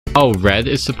Oh, red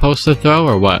is supposed to throw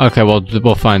or what? Okay, well,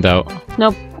 we'll find out.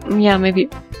 Nope. Yeah, maybe.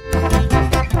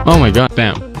 Oh my god,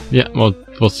 bam. Yeah, well,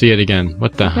 we'll see it again.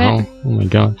 What the hell? Oh my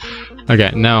god.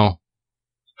 Okay, now.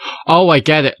 Oh, I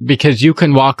get it. Because you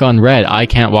can walk on red. I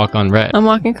can't walk on red. I'm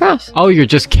walking across. Oh, you're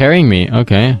just carrying me.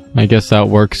 Okay. I guess that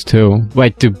works too.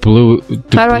 Wait, do blue's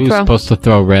supposed to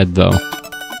throw red though?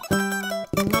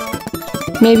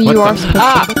 Maybe you are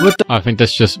supposed to. What the? I think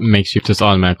this just makes you just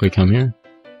automatically come here.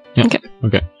 Yeah. Okay.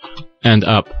 Okay. And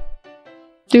up.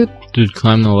 Dude,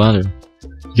 climb the ladder.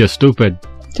 You're stupid.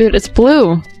 Dude, it's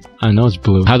blue. I know it's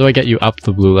blue. How do I get you up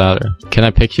the blue ladder? Can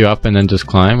I pick you up and then just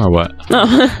climb or what? No.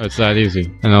 It's that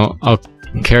easy. And I'll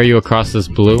carry you across this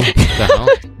blue. What the hell?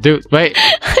 Dude, wait.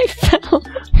 I fell.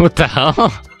 What the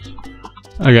hell?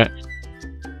 Okay.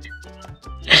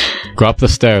 Go up the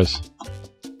stairs.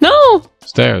 No!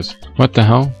 Stairs. What the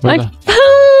hell? I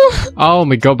fell! Oh,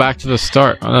 we go back to the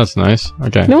start. Oh, that's nice.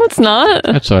 Okay. No, it's not.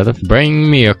 That's alright. Bring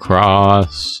me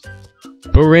across.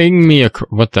 Bring me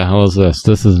across. What the hell is this?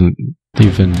 This isn't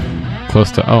even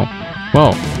close to. Oh.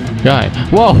 Whoa. Guy.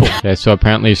 Whoa! Okay, so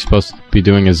apparently you're supposed to be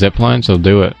doing a zip line, so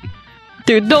do it.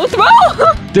 Dude, don't throw!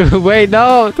 Dude, wait,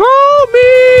 no! Throw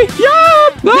me! Yeah!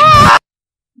 Ah!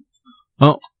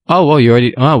 Oh. Oh, whoa, you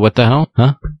already. Oh, what the hell?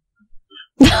 Huh?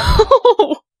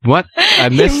 No! What? I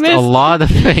missed a lot of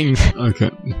things.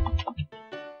 Okay.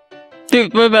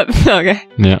 Dude, what about... Okay.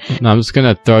 Yeah. No, I'm just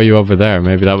gonna throw you over there.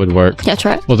 Maybe that would work. Yeah,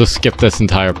 try it. We'll just skip this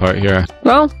entire part here.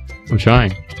 Well. I'm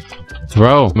trying.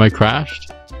 Throw. Am I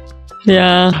crashed?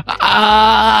 Yeah.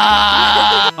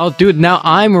 Ah! Oh, dude, now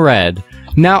I'm red.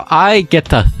 Now I get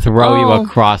to throw you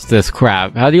across this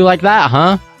crap. How do you like that,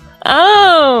 huh?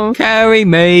 Oh! Carry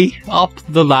me up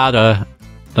the ladder.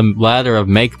 The ladder of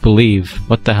make-believe.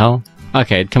 What the hell?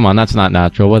 Okay, come on, that's not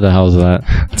natural. What the hell is that?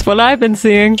 That's what I've been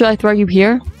seeing. Should I throw you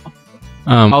here?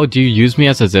 Oh, do you use me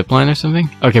as a zipline or something?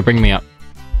 Okay, bring me up.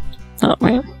 Oh,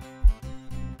 man.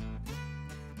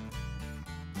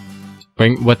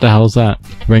 What the hell is that?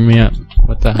 Bring me up.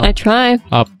 What the hell? I tried.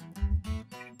 Up.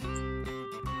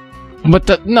 What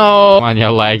the? No! Come on, you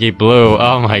laggy blue.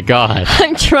 Oh my god.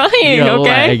 I'm trying, you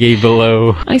okay? laggy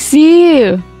blue. I see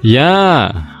you.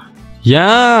 Yeah.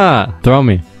 Yeah. Throw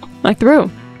me. I threw.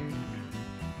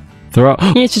 Throw.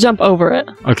 You need to jump over it.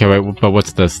 Okay, wait, but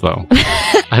what's this though?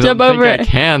 I don't think I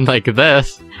can like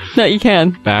this. No, you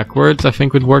can. Backwards, I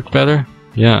think would work better.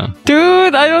 Yeah.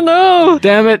 Dude, I don't know.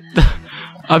 Damn it.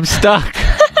 I'm stuck.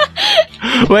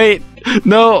 Wait.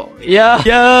 No. Yeah.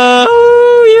 Yeah.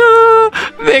 Yeah.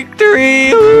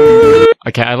 Victory.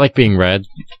 Okay, I like being red.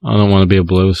 I don't want to be a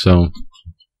blue, so.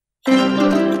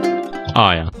 Oh,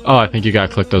 yeah. Oh, I think you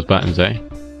gotta click those buttons, eh?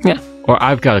 Yeah. Or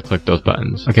I've gotta click those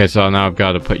buttons. Okay, so now I've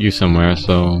gotta put you somewhere,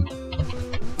 so.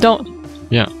 Don't.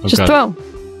 Yeah. Just throw.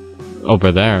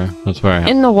 Over there. That's where I have.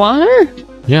 In the water?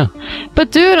 Yeah.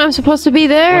 But dude, I'm supposed to be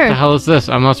there. What the hell is this?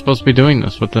 I'm not supposed to be doing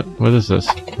this. What is this?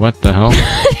 What the hell?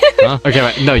 Huh? Okay,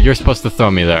 wait. No, you're supposed to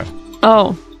throw me there.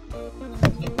 Oh.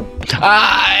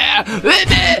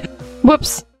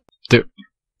 Whoops. Dude.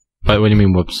 What do you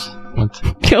mean whoops? What?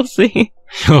 You'll see.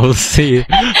 You'll see.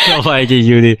 So laggy,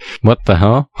 Uni. What the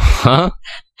hell? Huh?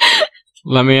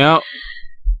 Let me out.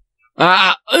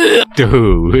 Ah!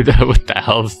 Dude, what the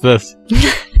hell is this?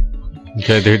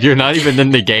 Okay, dude, you're not even in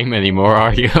the game anymore,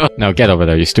 are you? No, get over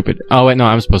there, you stupid. Oh, wait, no,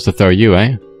 I'm supposed to throw you,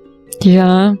 eh?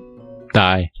 Yeah.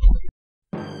 Die.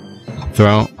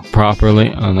 Throw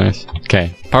properly. Oh, nice.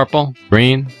 Okay, purple,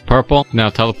 green, purple. Now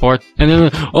teleport. And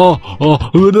then, oh.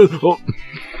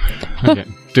 Okay,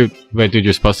 dude, wait, dude,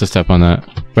 you're supposed to step on that.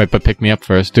 Wait, but pick me up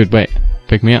first. Dude, wait,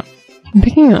 pick me up. I'm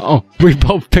picking up. Oh, we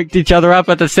both picked each other up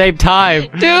at the same time.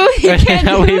 Dude, you can't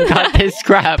now do we've got this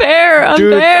crap. I'm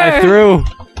dude, there. I threw.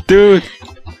 Dude.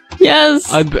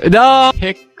 Yes. No.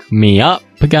 Pick me up,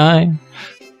 guy.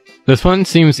 This one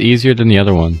seems easier than the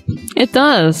other one. It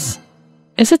does.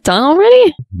 Is it done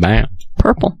already? Bam.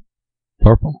 Purple.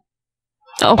 Purple.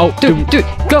 Oh, dude,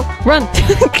 go, run,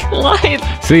 glide.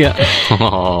 See ya.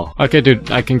 Oh. Okay,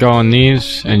 dude, I can go on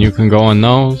these, and you can go on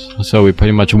those, so we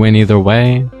pretty much win either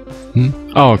way.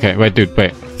 Oh, okay, wait, dude,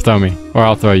 wait. Throw me. Or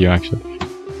I'll throw you, actually.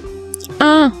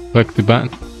 Click the button.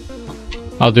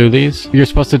 I'll do these. You're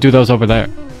supposed to do those over there.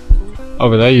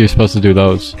 Over there, you're supposed to do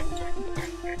those.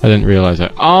 I didn't realize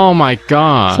that. Oh my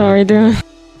god. Sorry, dude.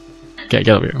 Okay,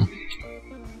 get over here.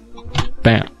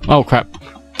 Bam. Oh, crap.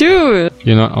 Dude.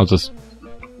 You know what? I'll just...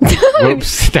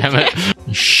 Whoops, damn it.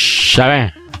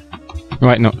 Shabang.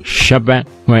 Wait, no. Shabang.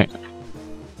 Wait.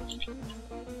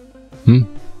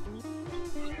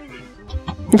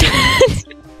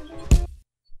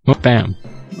 Oh, bam.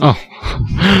 Oh.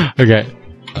 Okay.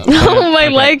 Oh, my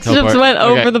legs just went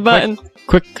over the button.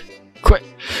 Quick. Quick!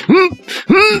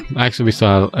 Actually, we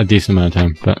saw a decent amount of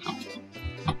time, but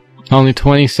only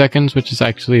 20 seconds, which is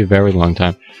actually a very long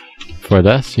time for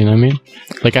this. You know what I mean?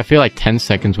 Like, I feel like 10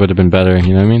 seconds would have been better.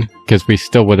 You know what I mean? Because I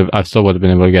still would have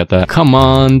been able to get that. Come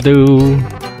on, dude!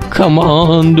 Come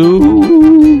on,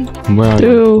 dude! Where are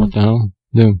you? What the hell?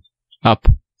 Dude, up.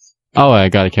 Oh, I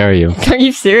gotta carry you. Are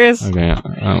you serious? Okay.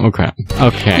 Okay.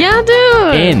 Okay. Yeah,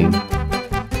 dude. In.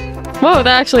 Whoa,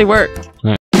 that actually worked.